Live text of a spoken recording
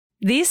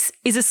This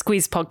is a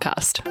Squiz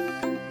podcast.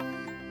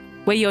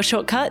 We're your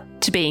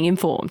shortcut to being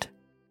informed.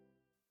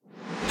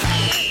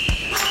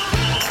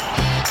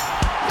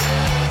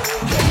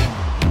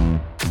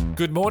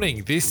 Good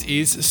morning. This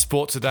is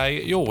Sport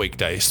Today, your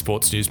weekday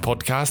sports news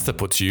podcast that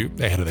puts you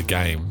ahead of the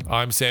game.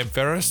 I'm Sam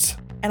Ferris.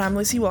 And I'm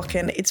Lucy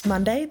Watkin. It's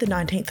Monday, the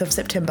 19th of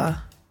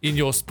September. In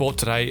your sport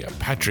today,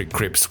 Patrick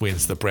Cripps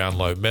wins the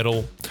Brownlow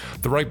medal.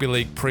 The Rugby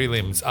League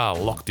prelims are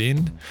locked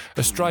in.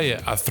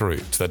 Australia are through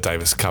to the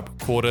Davis Cup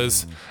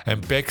quarters.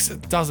 And Bex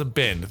doesn't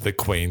bend the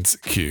Queen's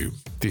queue.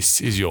 This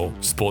is your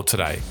sport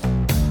today.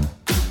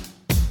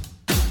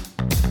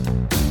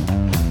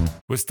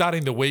 We're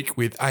starting the week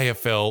with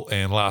AFL,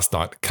 and last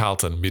night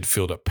Carlton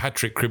midfielder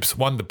Patrick Cripps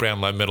won the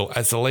Brownlow medal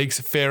as the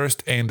league's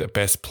fairest and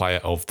best player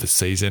of the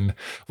season.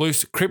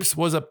 Luce, Cripps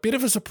was a bit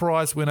of a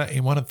surprise winner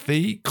in one of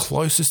the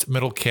closest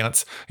medal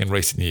counts in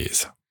recent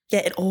years. Yeah,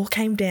 it all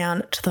came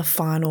down to the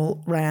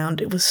final round.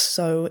 It was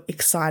so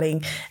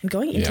exciting. And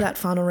going into that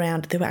final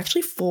round, there were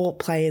actually 4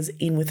 players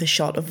in with a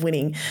shot of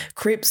winning.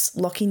 Cripps,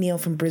 Lachie Neale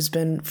from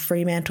Brisbane,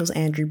 Fremantle's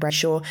Andrew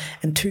Brayshaw,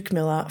 and Touk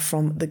Miller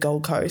from the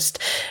Gold Coast.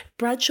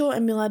 Bradshaw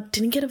and Miller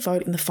didn't get a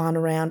vote in the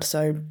final round,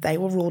 so they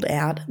were ruled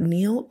out.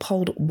 Neale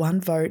polled 1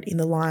 vote in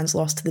the Lions'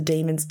 loss to the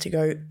Demons to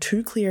go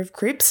 2 clear of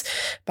Cripps,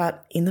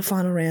 but in the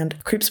final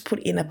round, Cripps put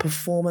in a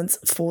performance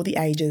for the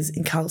ages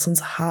in Carlton's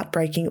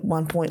heartbreaking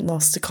 1-point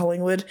loss to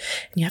Collingwood.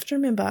 And you have to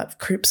remember,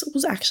 Cripps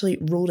was actually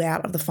ruled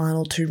out of the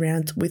final 2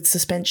 rounds with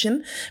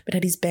suspension, but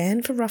had his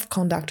ban for rough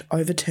conduct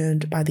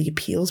overturned by the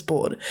appeals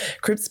board.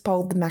 Cripps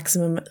polled the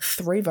maximum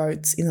 3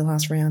 votes in the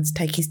last round to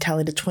take his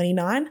tally to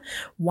 29,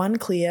 1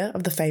 clear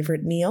of the favourite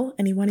Neale,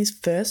 and he won his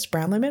first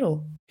Brownlow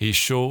medal. He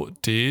sure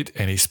did,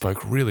 and he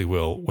spoke really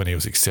well when he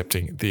was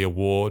accepting the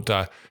award.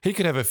 He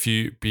could have a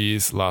few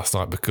beers last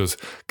night because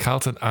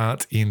Carlton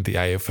aren't in the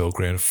AFL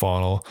Grand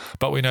Final,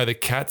 but we know the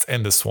Cats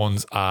and the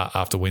Swans are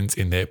after wins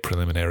in their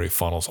preliminary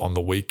finals on the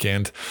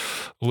weekend.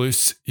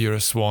 Luce, you're a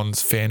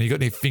Swans fan. You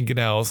got any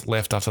fingernails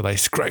left after they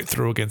scraped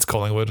through against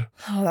Collingwood?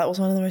 Oh, that was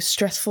one of the most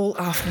stressful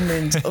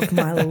afternoons of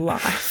my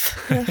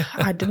life.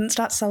 I didn't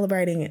start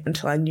celebrating it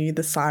until I knew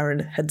the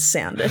siren had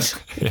sounded.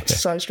 It was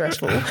so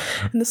stressful.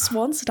 And the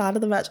Swans started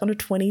the match on a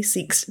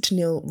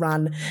 26-0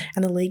 run,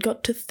 and the lead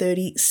got to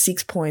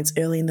 36 points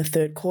early in the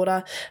third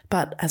quarter.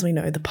 But as we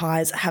know, the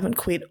Pies haven't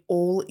quit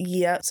all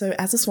year. So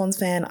as a Swans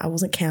fan, I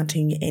wasn't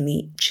counting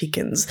any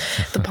chickens.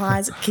 The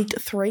Pies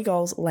kicked 3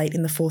 goals late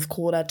in the fourth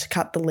quarter to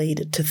cut the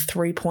lead to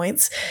 3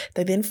 points.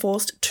 They then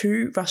forced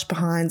 2 rush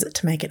behinds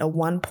to make it a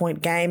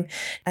 1-point game.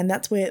 And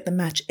that's where the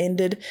match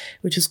ended,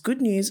 which is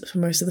good news for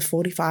most of the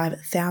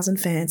 45,000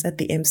 fans at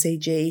the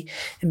MCG,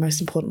 and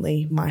most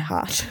importantly, my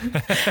heart.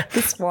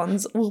 The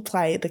Swans will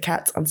play the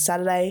Cats on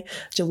Saturday.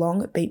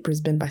 Geelong beat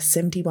Brisbane by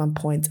 71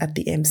 points at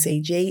the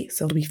MCG,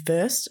 so it'll be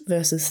first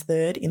versus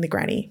third in the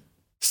granny.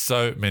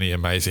 So many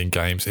amazing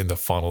games in the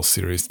final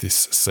series this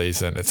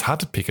season. It's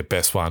hard to pick a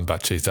best one,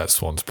 but geez, that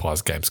Swans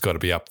Pies game's got to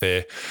be up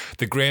there.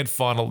 The grand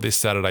final this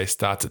Saturday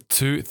starts at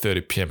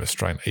 2:30 p.m.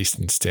 Australian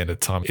Eastern Standard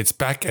Time. It's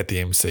back at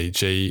the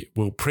MCG.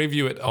 We'll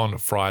preview it on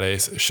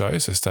Friday's show,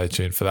 so stay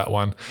tuned for that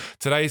one.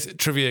 Today's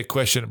trivia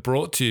question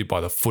brought to you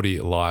by the Footy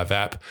Live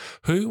app.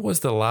 Who was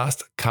the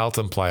last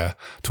Carlton player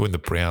to win the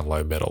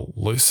Brownlow medal?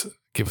 Luce,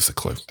 give us a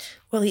clue.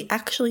 Well, he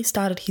actually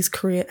started his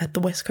career at the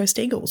West Coast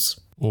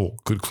Eagles. Oh,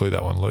 good clue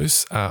that one,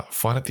 Luce.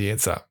 Find out the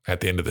answer at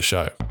the end of the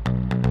show.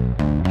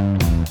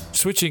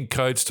 Switching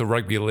codes to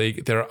rugby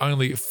league, there are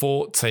only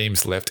 4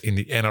 teams left in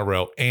the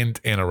NRL and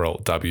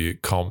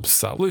NRLW comps.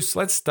 So, Luce,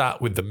 let's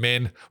start with the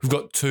men. We've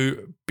got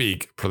 2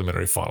 big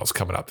preliminary finals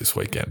coming up this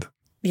weekend.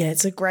 Yeah,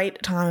 it's a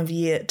great time of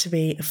year to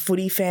be a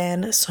footy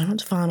fan. So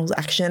much finals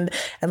action.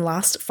 And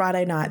last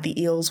Friday night, the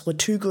Eels were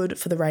too good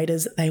for the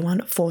Raiders. They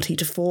won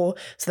 40-4.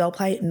 So they'll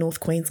play North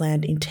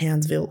Queensland in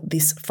Townsville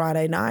this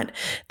Friday night.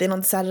 Then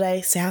on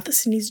Saturday, South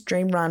Sydney's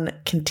dream run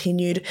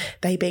continued.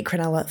 They beat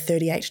Cronulla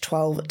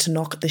 38-12 to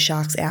knock the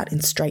Sharks out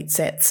in straight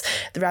sets.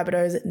 The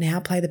Rabbitohs now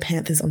play the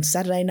Panthers on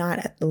Saturday night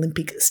at the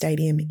Olympic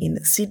Stadium in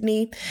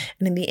Sydney.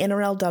 And in the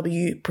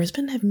NRLW,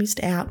 Brisbane have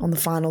missed out on the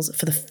finals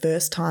for the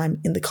first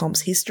time in the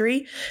comp's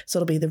history. So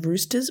it'll be the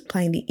Roosters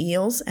playing the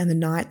Eels and the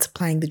Knights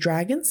playing the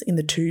Dragons in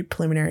the 2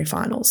 preliminary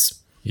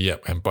finals.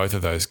 Yep, and both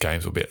of those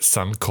games will be at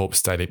Suncorp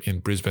Stadium in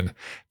Brisbane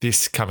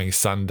this coming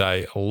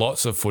Sunday.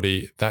 Lots of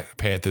footy. That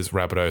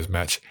Panthers-Rabbitohs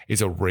match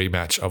is a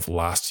rematch of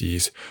last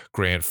year's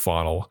grand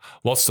final.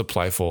 Lots to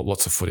play for,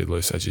 lots of footy,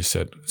 Luce, as you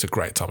said. It's a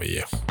great time of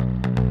year.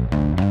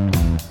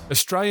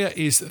 Australia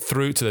is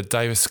through to the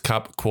Davis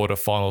Cup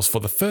quarterfinals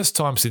for the first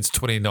time since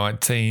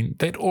 2019.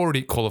 They'd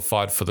already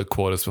qualified for the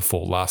quarters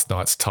before last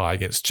night's tie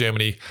against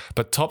Germany,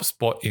 but top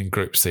spot in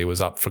Group C was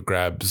up for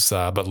grabs.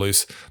 But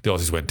Luce, the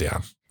Aussies went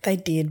down. They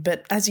did,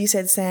 but as you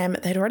said, Sam,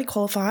 they'd already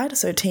qualified,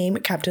 so team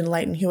captain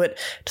Leighton Hewitt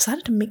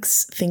decided to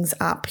mix things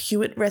up.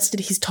 Hewitt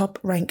rested his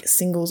top-ranked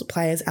singles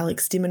players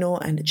Alex de Minaur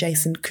and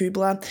Jason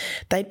Kubler.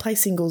 They'd play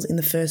singles in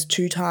the first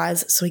 2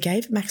 ties, so he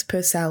gave Max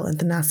Purcell and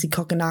Thanasi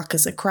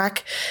Kokkinakis a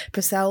crack.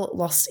 Purcell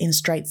lost in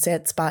straight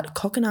sets, but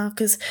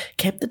Kokkinakis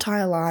kept the tie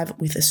alive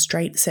with a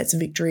straight sets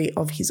victory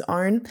of his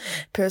own.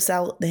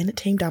 Purcell then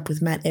teamed up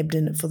with Matt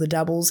Ebden for the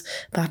doubles,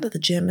 but the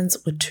Germans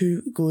were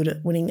too good,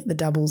 winning the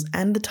doubles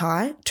and the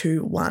tie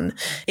 2-1.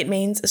 It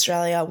means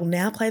Australia will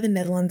now play the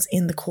Netherlands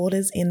in the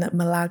quarters in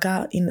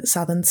Malaga in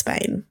southern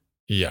Spain.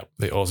 Yeah,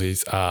 the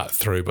Aussies are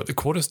through, but the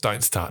quarters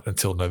don't start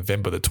until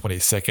November the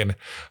 22nd,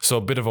 so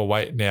a bit of a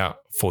wait now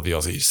for the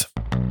Aussies.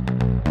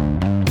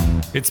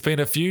 It's been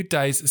a few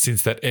days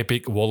since that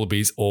epic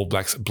Wallabies All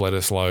Blacks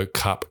Bledisloe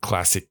Cup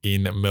Classic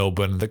in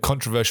Melbourne. The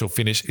controversial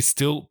finish is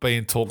still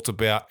being talked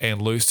about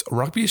and loose.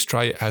 Rugby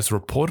Australia has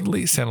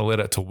reportedly sent a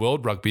letter to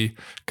World Rugby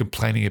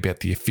complaining about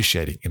the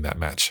officiating in that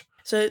match.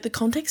 So the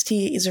context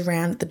here is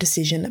around the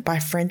decision by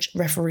French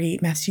referee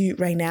Mathieu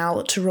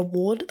Raynal to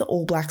reward the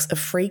All Blacks a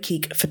free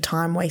kick for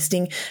time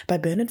wasting by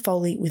Bernard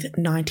Foley with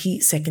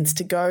 90 seconds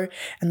to go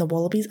and the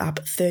Wallabies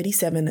up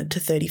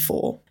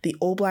 37-34. The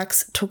All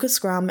Blacks took a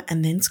scrum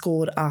and then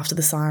scored after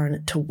the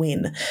siren to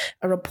win.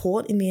 A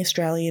report in The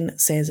Australian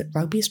says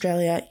Rugby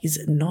Australia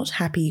is not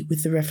happy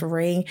with the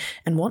refereeing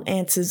and want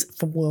answers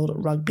from World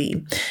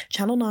Rugby.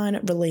 Channel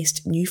 9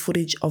 released new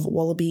footage of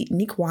Wallaby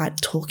Nick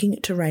White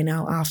talking to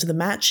Raynal after the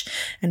match,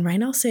 and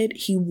Raynal said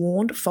he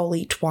warned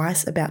Foley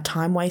twice about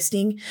time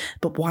wasting,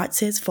 but White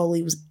says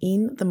Foley was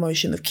in the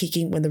motion of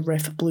kicking when the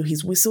ref blew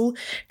his whistle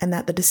and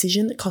that the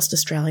decision cost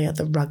Australia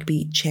the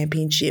rugby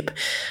championship.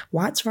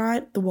 White's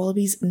right, the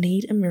Wallabies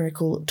need a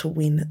miracle to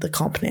win the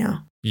comp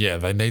now. Yeah,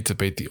 they need to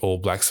beat the All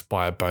Blacks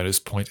by a bonus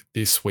point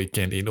this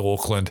weekend in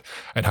Auckland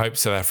and hope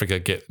South Africa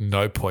get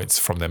no points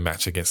from their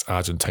match against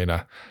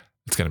Argentina.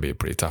 It's going to be a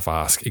pretty tough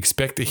ask.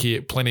 Expect to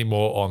hear plenty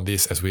more on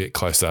this as we get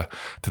closer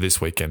to this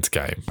weekend's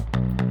game.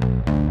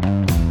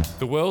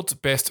 The world's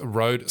best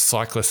road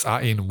cyclists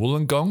are in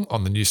Wollongong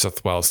on the New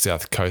South Wales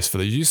South Coast for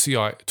the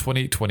UCI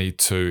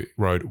 2022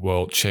 Road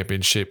World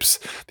Championships.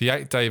 The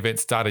 8-day event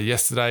started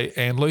yesterday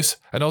and Luce,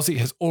 an Aussie,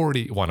 has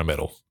already won a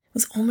medal. It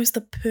was almost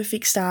the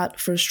perfect start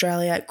for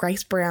Australia.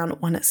 Grace Brown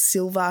won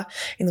silver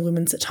in the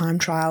women's time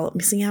trial,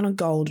 missing out on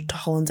gold to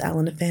Holland's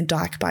Ellen van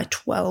Dijk by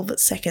 12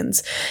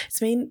 seconds. It's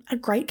been a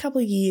great couple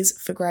of years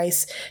for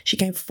Grace. She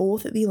came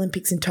 4th at the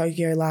Olympics in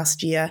Tokyo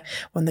last year,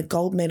 won the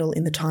gold medal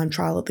in the time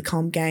trial at the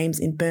Com Games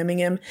in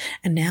Birmingham,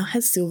 and now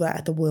has silver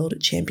at the World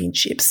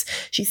Championships.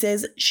 She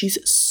says she's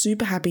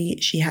super happy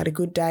she had a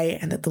good day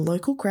and that the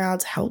local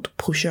crowds helped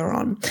push her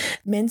on. The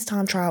men's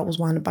time trial was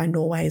won by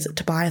Norway's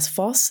Tobias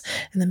Foss,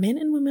 and the men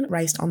and women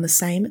raced on the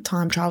same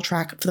time trial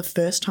track for the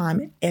first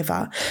time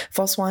ever.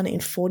 Foss won in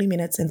 40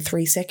 minutes and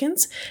 3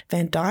 seconds.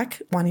 Van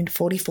Dijk won in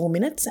 44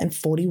 minutes and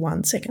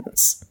 41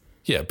 seconds.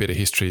 Yeah, a bit of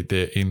history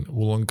there in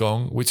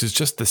Wollongong, which is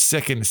just the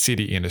second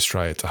city in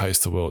Australia to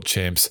host the World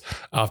Champs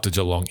after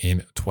Geelong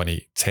in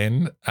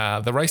 2010.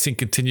 The racing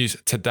continues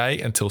today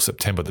until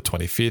September the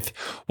 25th.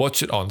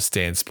 Watch it on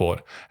Stan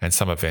Sport, and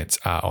some events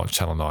are on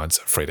Channel 9's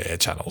free-to-air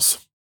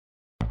channels.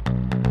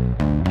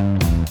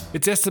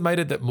 It's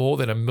estimated that more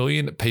than 1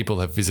 million people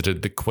have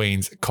visited the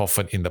Queen's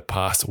coffin in the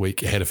past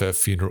week ahead of her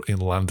funeral in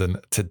London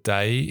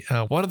today.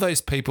 One of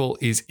those people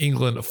is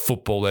England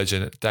football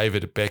legend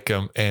David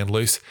Beckham, and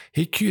Luce,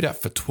 he queued up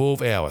for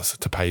 12 hours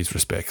to pay his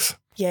respects.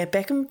 Yeah,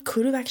 Beckham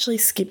could have actually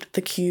skipped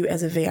the queue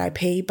as a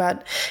VIP,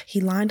 but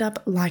he lined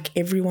up like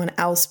everyone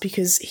else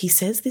because he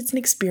says it's an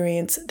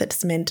experience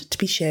that's meant to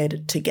be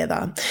shared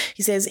together.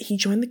 He says he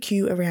joined the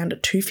queue around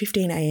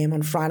 2:15 a.m.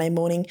 on Friday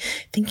morning,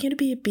 thinking it'd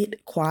be a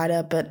bit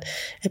quieter, but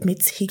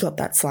admits he got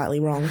that slightly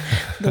wrong.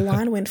 The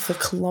line went for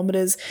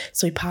kilometres,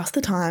 so he passed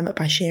the time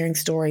by sharing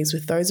stories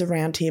with those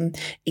around him,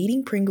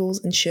 eating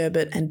Pringles and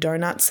sherbet and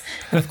donuts,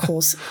 and of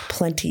course,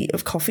 plenty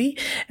of coffee.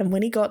 And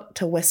when he got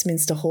to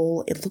Westminster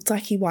Hall, it looked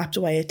like he wiped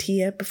away a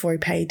tear before he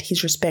paid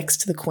his respects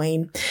to the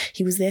Queen.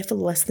 He was there for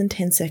less than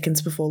 10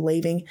 seconds before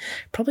leaving,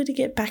 probably to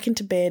get back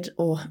into bed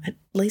or at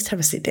least have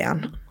a sit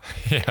down.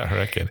 Yeah, I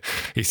reckon.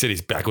 He said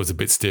his back was a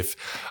bit stiff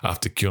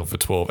after queuing for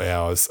 12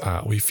 hours.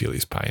 We feel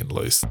his pain,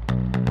 Luce.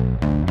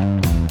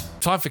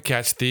 Time for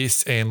Catch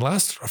This, and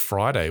last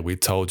Friday we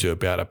told you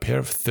about a pair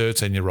of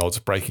 13-year-olds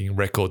breaking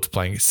records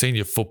playing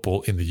senior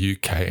football in the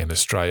UK and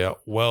Australia.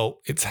 Well,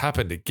 it's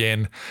happened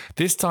again.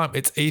 This time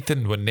it's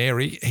Ethan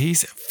Nwaneri.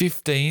 He's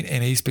 15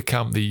 and he's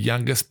become the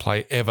youngest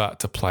player ever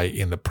to play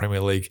in the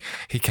Premier League.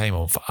 He came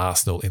on for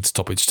Arsenal in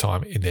stoppage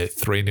time in their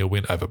 3-0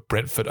 win over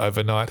Brentford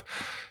overnight.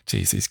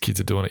 Geez, these kids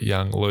are doing it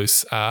young,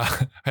 Luce. How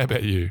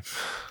about you?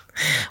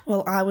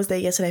 Well, I was there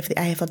yesterday for the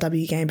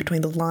AFLW game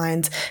between the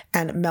Lions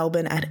and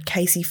Melbourne at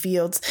Casey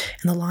Fields,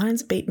 and the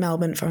Lions beat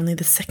Melbourne for only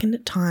the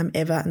second time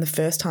ever and the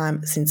first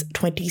time since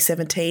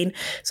 2017,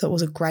 so it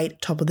was a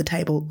great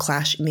top-of-the-table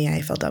clash in the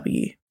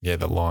AFLW. Yeah,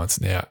 the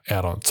Lions now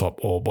out on top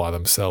all by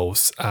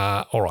themselves.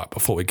 All right,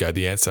 before we go,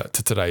 the answer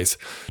to today's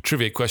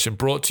trivia question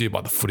brought to you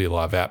by the Footy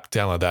Live app.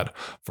 Download that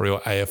for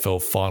your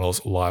AFL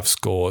Finals live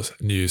scores,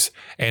 news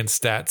and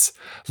stats.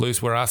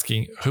 Luz, we're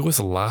asking, who was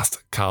the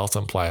last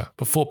Carlton player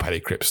before Paddy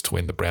Cripps to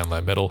win the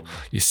Brownlow medal?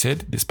 You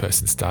said this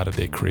person started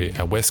their career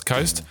at West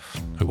Coast.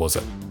 Who was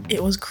it?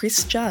 It was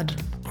Chris Judd.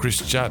 Chris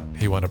Judd.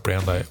 He won a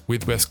Brownlow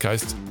with West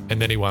Coast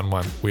and then he won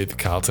one with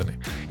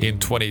Carlton in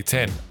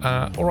 2010.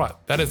 All right,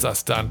 that is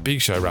us done. Big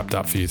show wrapped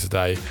up for you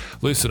today.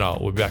 Luce and I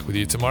will be back with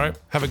you tomorrow.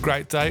 Have a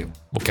great day.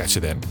 We'll catch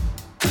you then.